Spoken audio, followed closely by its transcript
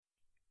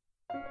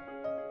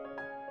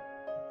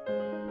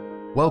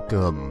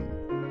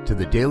Welcome to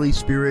the Daily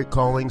Spirit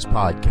Callings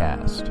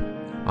podcast.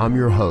 I'm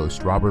your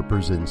host, Robert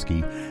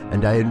Brzezinski,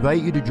 and I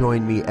invite you to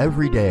join me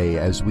every day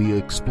as we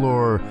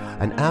explore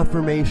an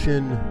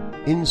affirmation,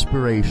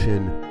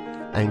 inspiration,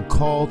 and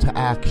call to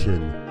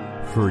action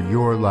for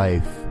your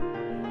life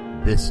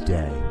this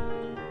day.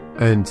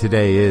 And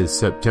today is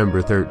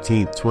September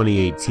 13th,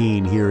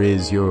 2018. Here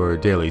is your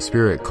Daily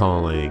Spirit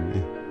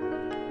Calling.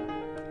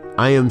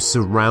 I am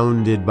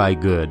surrounded by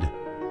good.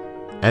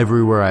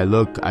 Everywhere I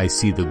look, I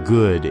see the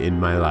good in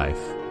my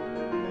life.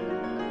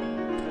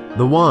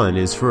 The One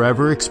is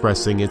forever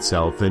expressing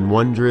itself in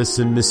wondrous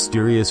and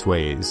mysterious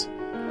ways.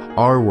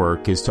 Our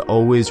work is to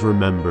always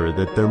remember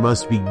that there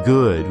must be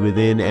good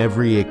within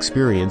every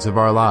experience of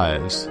our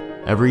lives.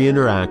 Every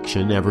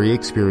interaction, every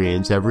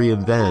experience, every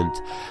event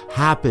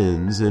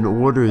happens in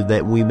order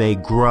that we may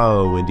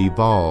grow and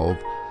evolve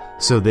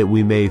so that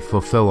we may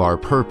fulfill our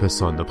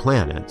purpose on the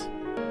planet.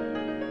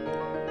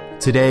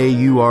 Today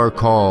you are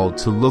called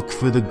to look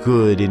for the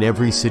good in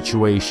every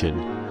situation.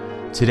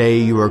 Today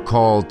you are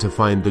called to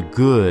find the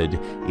good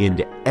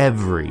in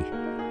every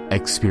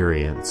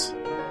experience.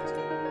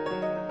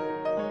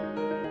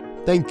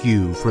 Thank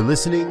you for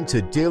listening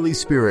to Daily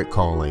Spirit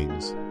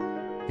Callings.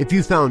 If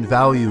you found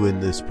value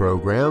in this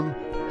program,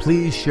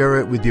 please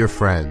share it with your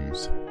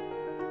friends.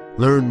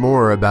 Learn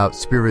more about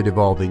Spirit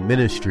Evolving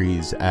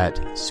Ministries at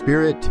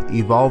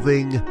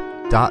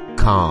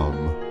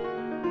spiritevolving.com.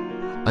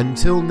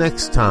 Until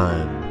next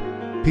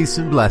time, peace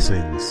and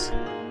blessings.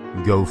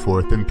 Go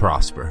forth and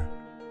prosper.